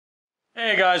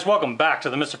Hey guys, welcome back to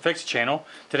the Mr. Fix It channel.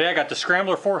 Today I got the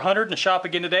Scrambler 400 in the shop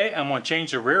again today. I'm going to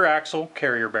change the rear axle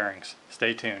carrier bearings.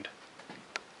 Stay tuned.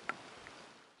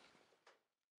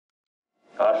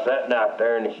 I was sitting out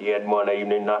there in the shed one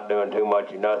evening, not doing too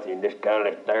much of nothing, just kind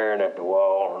of staring at the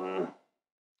wall.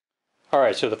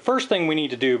 Alright, so the first thing we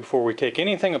need to do before we take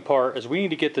anything apart is we need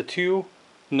to get the two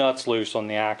nuts loose on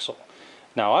the axle.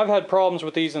 Now I've had problems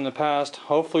with these in the past.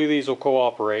 Hopefully these will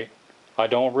cooperate. I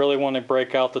don't really want to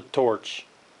break out the torch.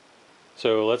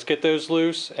 So let's get those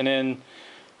loose and then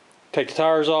take the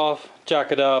tires off,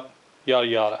 jack it up, yada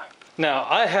yada. Now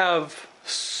I have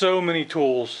so many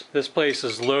tools. This place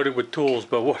is loaded with tools,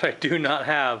 but what I do not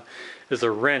have is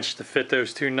a wrench to fit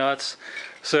those two nuts.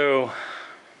 So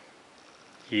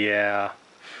yeah,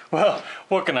 well,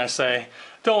 what can I say?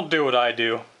 Don't do what I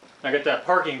do. I got that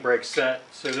parking brake set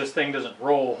so this thing doesn't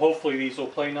roll. Hopefully these will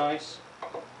play nice.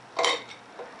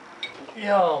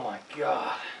 Oh my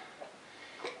god.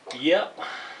 Yep,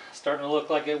 starting to look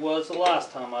like it was the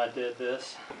last time I did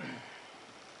this.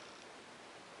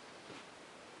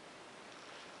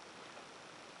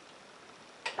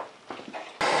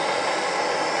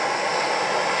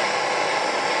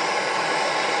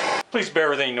 Please bear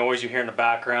with any noise you hear in the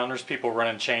background. There's people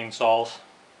running chainsaws.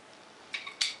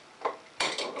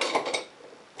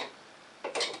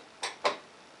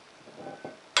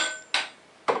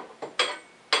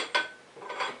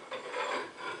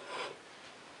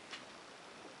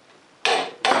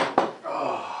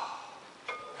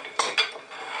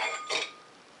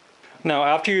 Now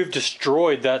after you've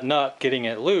destroyed that nut getting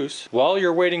it loose, while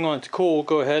you're waiting on it to cool,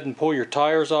 go ahead and pull your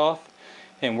tires off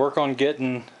and work on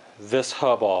getting this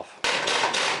hub off.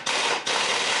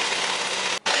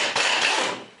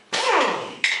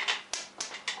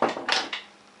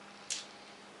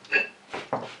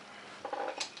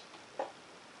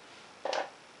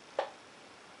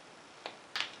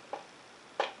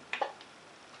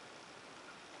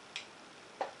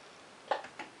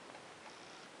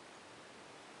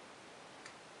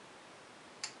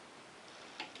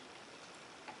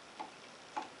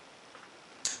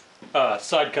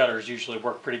 Side cutters usually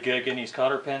work pretty good getting these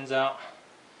cotter pins out.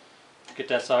 Get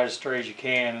that side as straight as you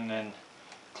can and then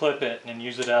clip it and then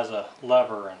use it as a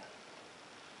lever and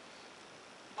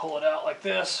pull it out like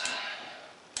this.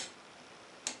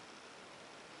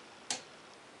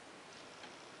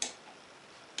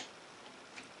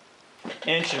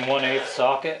 Inch and 1/8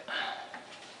 socket.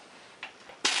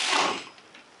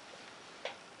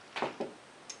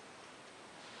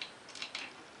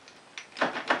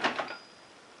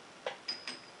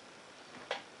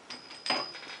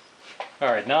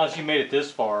 Alright, now that you made it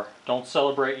this far, don't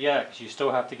celebrate yet because you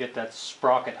still have to get that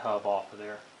sprocket hub off of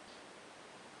there.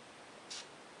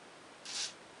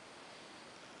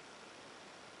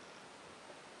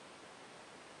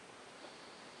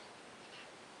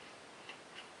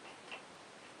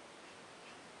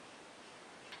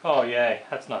 Oh yay,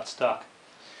 that's not stuck.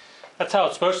 That's how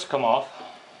it's supposed to come off.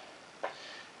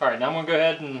 Alright, now I'm going to go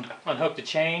ahead and unhook the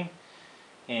chain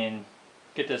and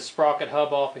get this sprocket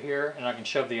hub off of here, and I can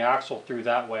shove the axle through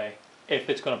that way if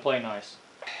it's going to play nice.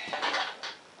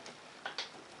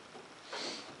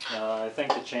 I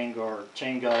think the chain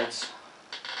guide's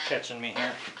catching me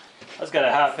here. I've got a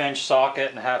 1/2 inch socket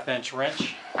and a 1/2 inch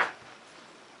wrench.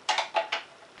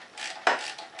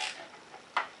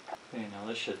 Okay, now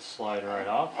this should slide right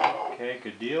off. Okay,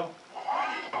 good deal.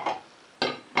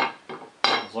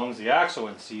 As long as the axle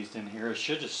isn't seized in here, it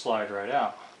should just slide right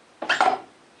out.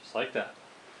 Just like that.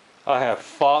 I have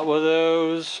fought with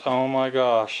those. Oh my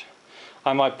gosh.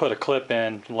 I might put a clip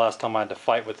in the last time I had to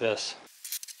fight with this.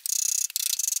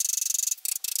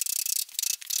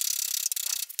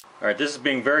 Alright, this is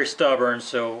being very stubborn,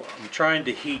 so I'm trying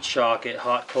to heat shock it.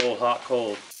 Hot, cold, hot,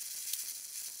 cold.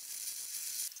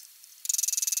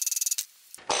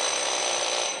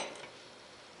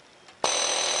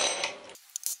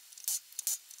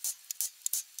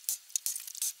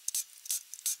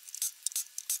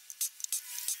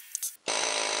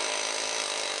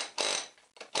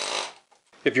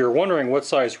 If you're wondering what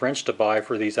size wrench to buy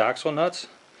for these axle nuts,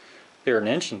 they're 1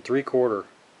 3/4 inches.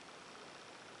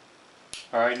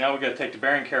 Alright, now we've got to take the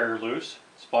bearing carrier loose.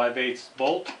 It's 5/8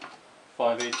 bolt,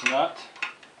 5/8 nut.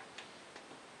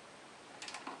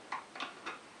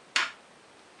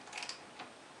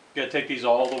 Got to take these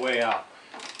all the way out.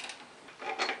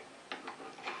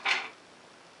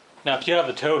 Now if you have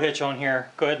the tow hitch on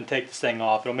here, go ahead and take this thing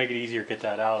off. It'll make it easier to get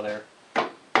that out of there.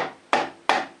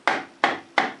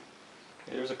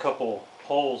 There's a couple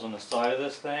holes in the side of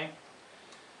this thing.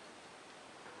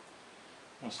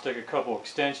 I'm going to stick a couple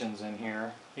extensions in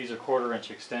here. These are 1/4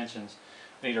 inch extensions.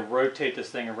 I need to rotate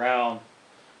this thing around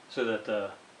so that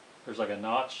the there's like a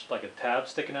notch, like a tab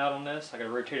sticking out on this. I gotta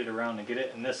rotate it around to get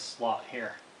it in this slot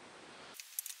here.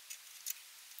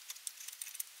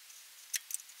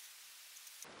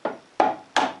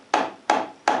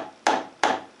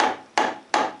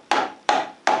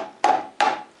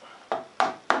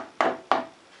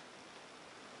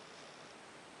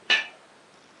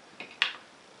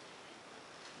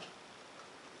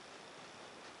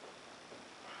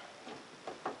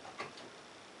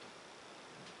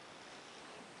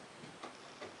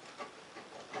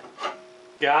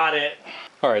 Got it.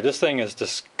 Alright, this thing is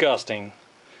disgusting.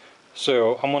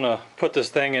 So I'm gonna put this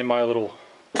thing in my little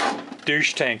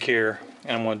douche tank here,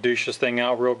 and I'm gonna douche this thing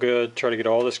out real good, try to get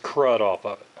all this crud off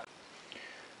of it.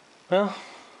 Well,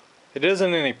 it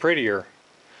isn't any prettier,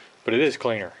 but it is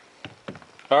cleaner.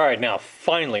 Alright, now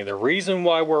finally, the reason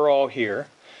why we're all here,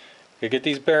 to get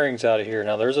these bearings out of here.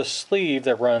 Now there's a sleeve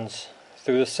that runs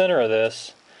through the center of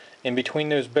this, in between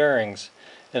those bearings,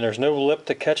 and there's no lip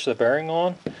to catch the bearing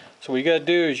on. So what you got to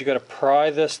do is you got to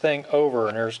pry this thing over,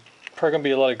 and there's probably going to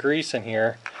be a lot of grease in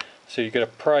here, so you got to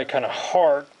pry kind of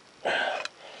hard.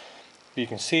 You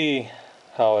can see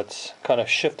how it's kind of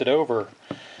shifted over.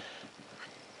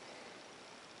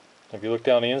 If you look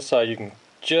down the inside, you can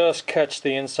just catch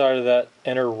the inside of that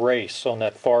inner race on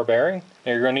that far bearing.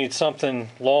 Now you're going to need something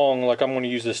long, like I'm going to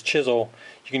use this chisel.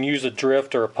 You can use a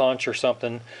drift or a punch or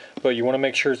something, but you want to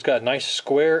make sure it's got nice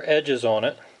square edges on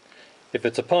it. If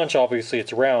it's a punch, obviously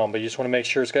it's round, but you just want to make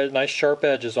sure it's got nice sharp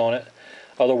edges on it.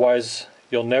 Otherwise,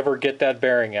 you'll never get that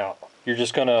bearing out. You're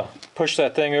just going to push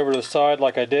that thing over to the side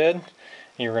like I did, and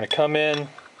you're going to come in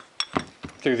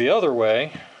through the other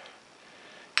way.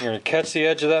 You're going to catch the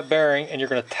edge of that bearing, and you're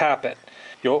going to tap it.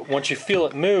 Once you feel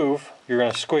it move, you're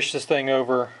going to squish this thing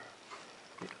over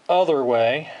the other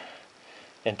way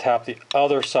and tap the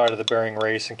other side of the bearing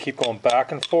race and keep going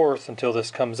back and forth until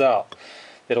this comes out.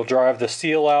 It'll drive the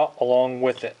seal out along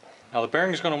with it. Now the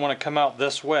bearing is going to want to come out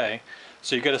this way,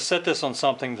 so you got to set this on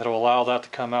something that will allow that to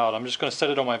come out. I'm just going to set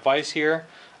it on my vise here.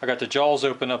 I got the jaws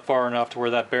open up far enough to where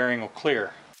that bearing will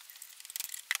clear.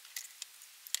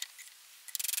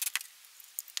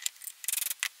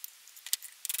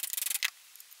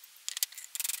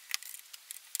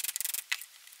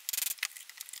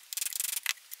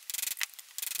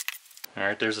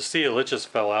 Alright, there's a seal, it just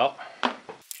fell out.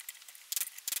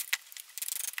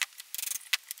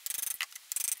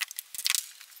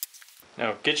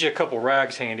 Now get you a couple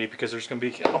rags handy, because there's going to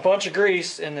be a bunch of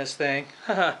grease in this thing.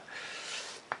 And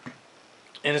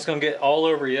it's going to get all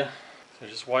over you. So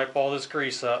just wipe all this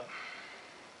grease up.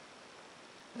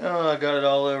 Oh, I got it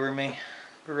all over me.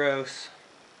 Gross.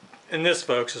 And this,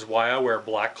 folks, is why I wear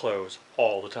black clothes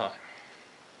all the time.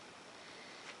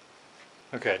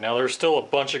 Okay, now there's still a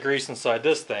bunch of grease inside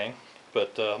this thing,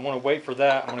 but I'm going to wait for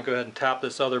that. I'm going to go ahead and tap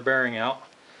this other bearing out.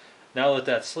 Now that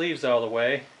that sleeve's out of the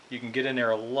way, you can get in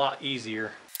there a lot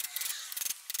easier.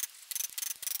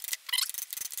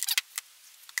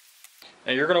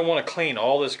 Now you're going to want to clean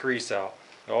all this grease out,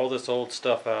 all this old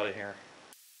stuff out of here.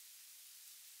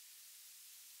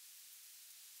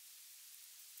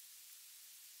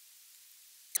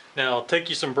 Now take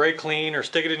you some brake clean or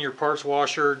stick it in your parts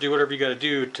washer, do whatever you got to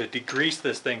do to degrease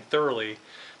this thing thoroughly.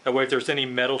 That way if there's any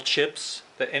metal chips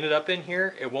that ended up in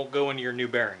here, it won't go into your new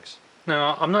bearings.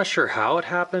 Now I'm not sure how it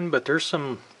happened, but there's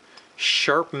some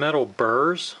sharp metal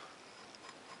burrs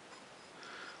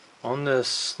on this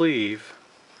sleeve.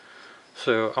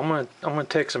 So I'm gonna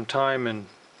take some time and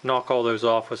knock all those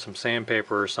off with some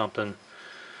sandpaper or something,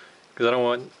 because I don't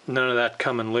want none of that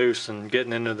coming loose and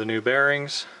getting into the new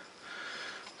bearings.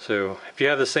 So if you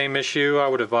have the same issue, I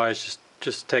would advise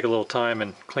just take a little time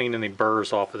and clean any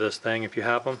burrs off of this thing if you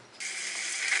have them.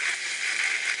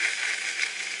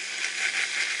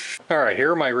 Alright,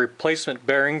 here are my replacement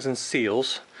bearings and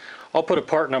seals. I'll put a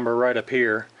part number right up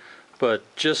here, but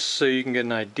just so you can get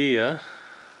an idea,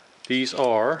 these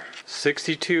are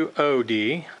 62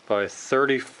 OD by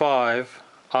 35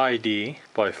 ID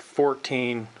by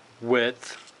 14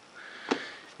 width.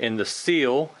 And the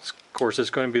seal, of course, it's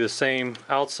going to be the same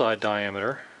outside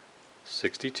diameter,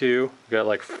 62. We got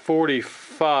like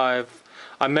 45.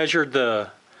 I measured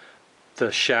the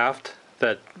shaft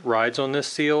that rides on this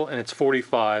seal, and it's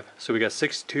 45. So we got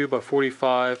 62 by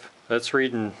 45. That's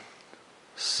reading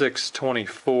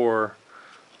 624.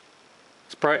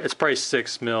 It's probably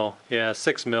 6 mil. Yeah,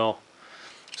 6 mil.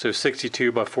 So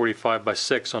 62 by 45 by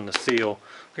 6 on the seal.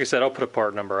 Like I said, I'll put a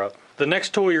part number up. The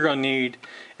next tool you're going to need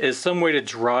is some way to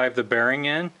drive the bearing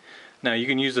in. Now you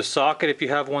can use a socket if you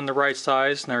have one the right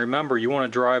size. Now remember, you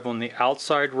want to drive on the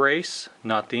outside race,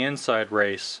 not the inside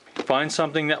race. Find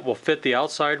something that will fit the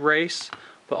outside race,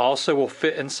 but also will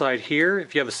fit inside here.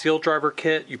 If you have a seal driver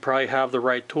kit, you probably have the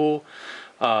right tool.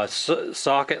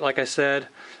 Socket, like I said.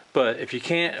 But if you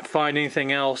can't find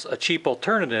anything else, a cheap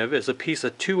alternative is a piece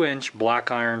of 2-inch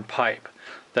black iron pipe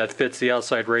that fits the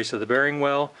outside race of the bearing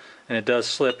well, and it does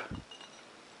slip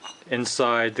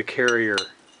inside the carrier.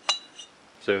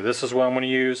 So this is what I'm going to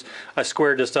use. I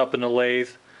squared this up in the lathe.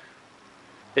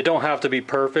 It don't have to be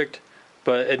perfect,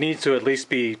 but it needs to at least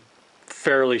be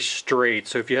fairly straight.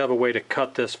 So if you have a way to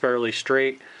cut this fairly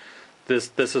straight, this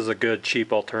is a good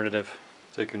cheap alternative.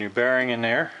 Take a new bearing in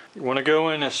there. You want to go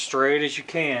in as straight as you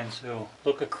can, so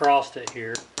look across it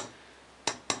here.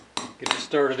 Get it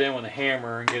started in with a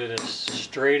hammer and get it as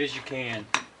straight as you can.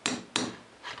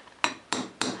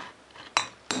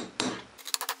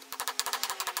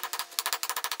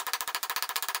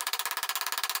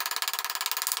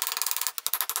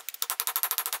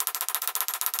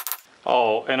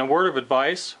 Oh, and a word of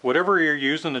advice, whatever you're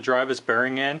using to drive this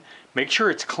bearing in, make sure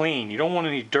it's clean. You don't want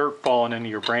any dirt falling into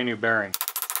your brand new bearing.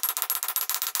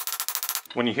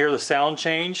 When you hear the sound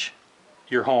change,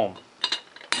 you're home.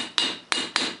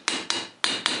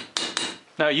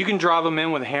 Now you can drive them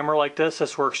in with a hammer like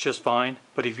this works just fine,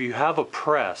 but if you have a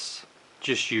press,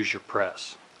 just use your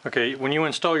press. Okay, when you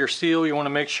install your seal, you want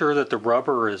to make sure that the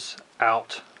rubber is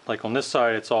out. Like on this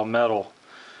side, it's all metal.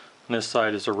 On this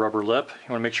side is a rubber lip.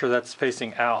 You want to make sure that's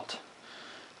facing out.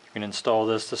 You can install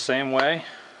this the same way.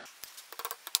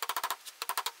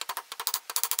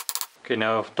 Okay,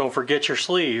 now don't forget your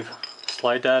sleeve.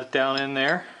 Slide that down in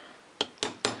there.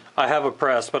 I have a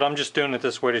press, but I'm just doing it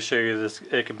this way to show you this.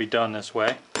 It can be done this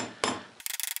way.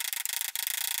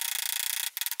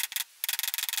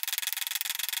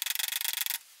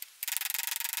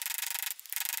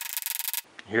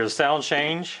 Hear the sound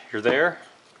change. You're there.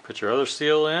 Put your other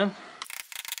seal in.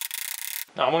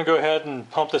 Now I'm going to go ahead and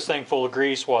pump this thing full of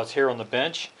grease while it's here on the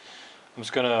bench. I'm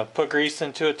just going to put grease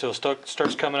into it till it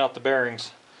starts coming out the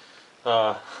bearings.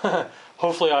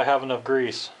 Hopefully I have enough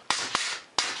grease.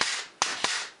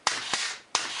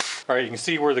 Alright, you can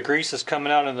see where the grease is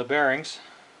coming out in the bearings.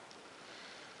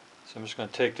 So I'm just going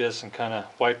to take this and kind of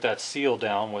wipe that seal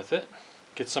down with it.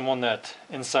 Get some on that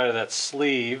inside of that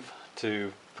sleeve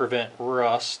to prevent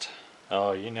rust.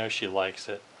 Oh, you know she likes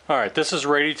it. Alright, this is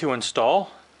ready to install.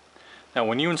 Now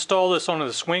when you install this onto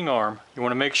the swing arm, you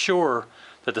want to make sure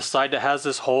that the side that has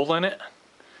this hole in it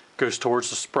goes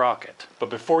towards the sprocket. But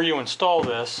before you install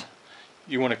this,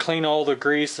 you want to clean all the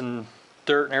grease and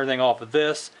dirt and everything off of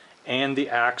this and the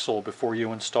axle before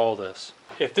you install this.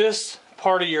 If this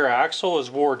part of your axle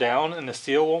is wore down and the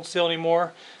seal won't seal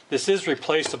anymore, this is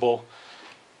replaceable.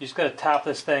 You just got to tap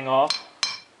this thing off.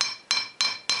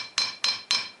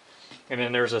 And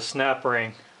then there's a snap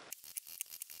ring.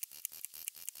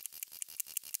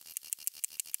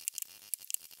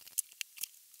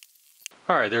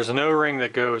 Alright, there's an O-ring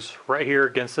that goes right here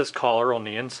against this collar on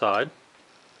the inside.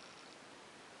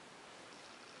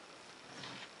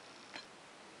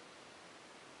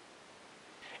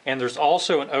 And there's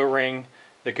also an O-ring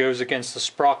that goes against the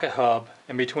sprocket hub,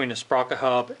 in between the sprocket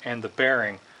hub and the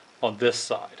bearing on this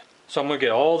side. So I'm going to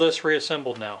get all this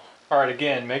reassembled now. Alright,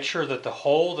 again, make sure that the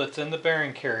hole that's in the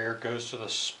bearing carrier goes to the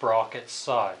sprocket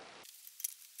side.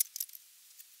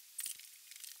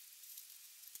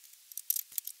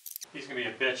 He's going to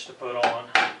be a bitch to put on.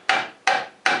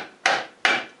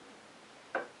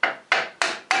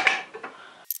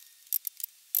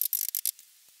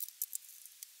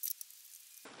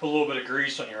 Put a little bit of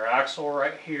grease on your axle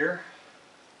right here.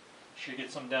 Should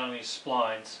get some down in these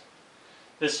splines.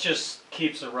 This just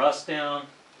keeps the rust down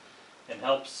and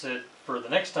helps it for the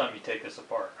next time you take this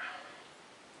apart.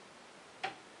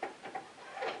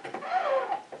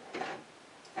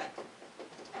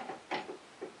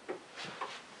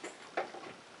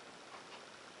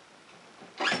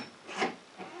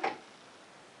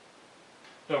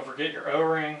 Don't forget your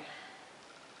O-ring.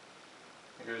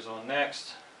 It goes on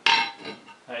next.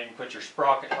 Now you can put your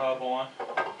sprocket hub on.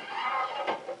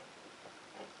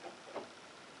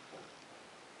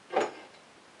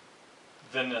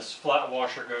 Then this flat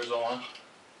washer goes on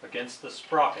against the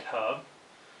sprocket hub.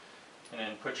 And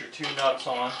then put your two nuts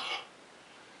on.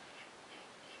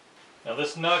 Now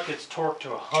this nut gets torqued to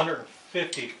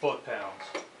 150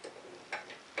 foot-pounds.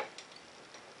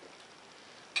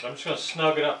 I'm just going to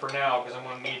snug it up for now because I'm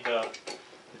going to need the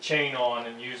chain on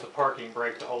and use the parking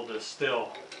brake to hold this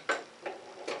still.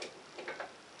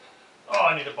 Oh,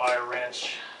 I need to buy a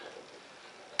wrench.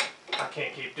 I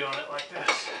can't keep doing it like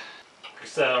this. Like I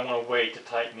said, I'm going to wait to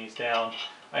tighten these down.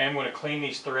 I am going to clean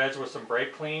these threads with some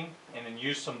brake clean and then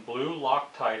use some blue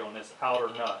Loctite on this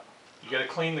outer nut. You got to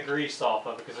clean the grease off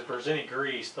of it because if there's any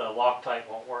grease, the Loctite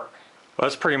won't work. Well,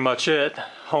 that's pretty much it.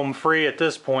 Home free at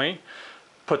this point.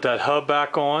 Put that hub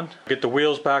back on, get the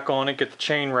wheels back on it, get the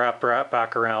chain wrapped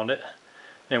back around it,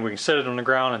 and we can set it on the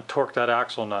ground and torque that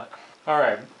axle nut.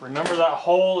 Alright, remember that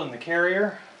hole in the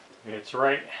carrier? It's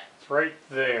right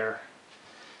there.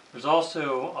 There's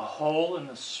also a hole in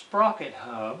the sprocket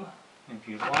hub. If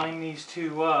you line these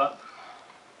two up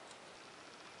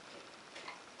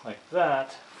like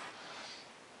that,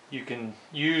 you can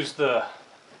use the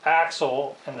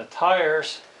axle and the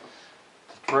tires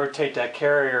to rotate that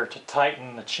carrier to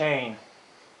tighten the chain.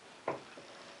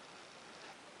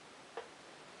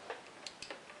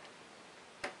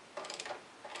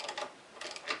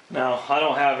 Now, I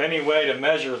don't have any way to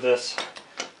measure this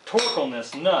torque on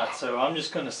this nut, so I'm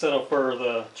just going to settle for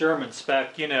the German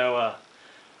spec, you know,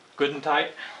 good and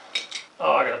tight.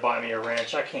 Oh, I gotta buy me a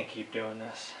wrench. I can't keep doing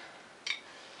this.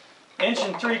 1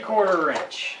 3/4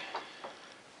 inch.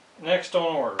 Next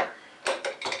on order.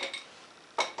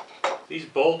 These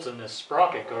bolts in this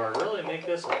sprocket guard really make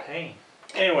this a pain.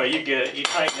 Anyway, you get it. You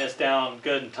tighten this down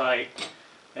good and tight,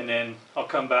 and then I'll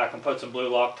come back and put some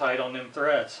blue Loctite on them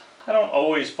threads. I don't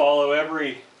always follow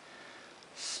every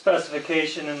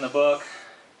specification in the book,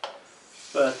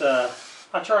 but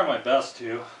I try my best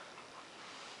to.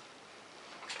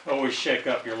 Always shake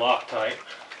up your Loctite.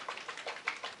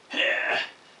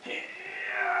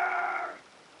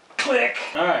 Click!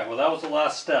 Alright, well that was the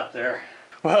last step there.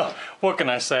 Well, what can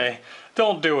I say?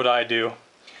 Don't do what I do.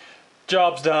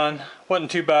 Job's done.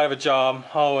 Wasn't too bad of a job.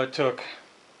 Oh, it took,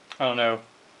 I don't know, a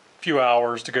few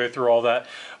hours to go through all that.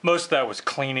 Most of that was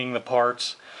cleaning the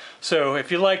parts. So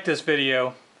if you like this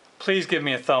video, please give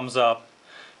me a thumbs up.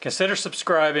 Consider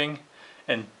subscribing,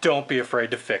 and don't be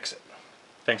afraid to fix it.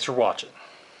 Thanks for watching.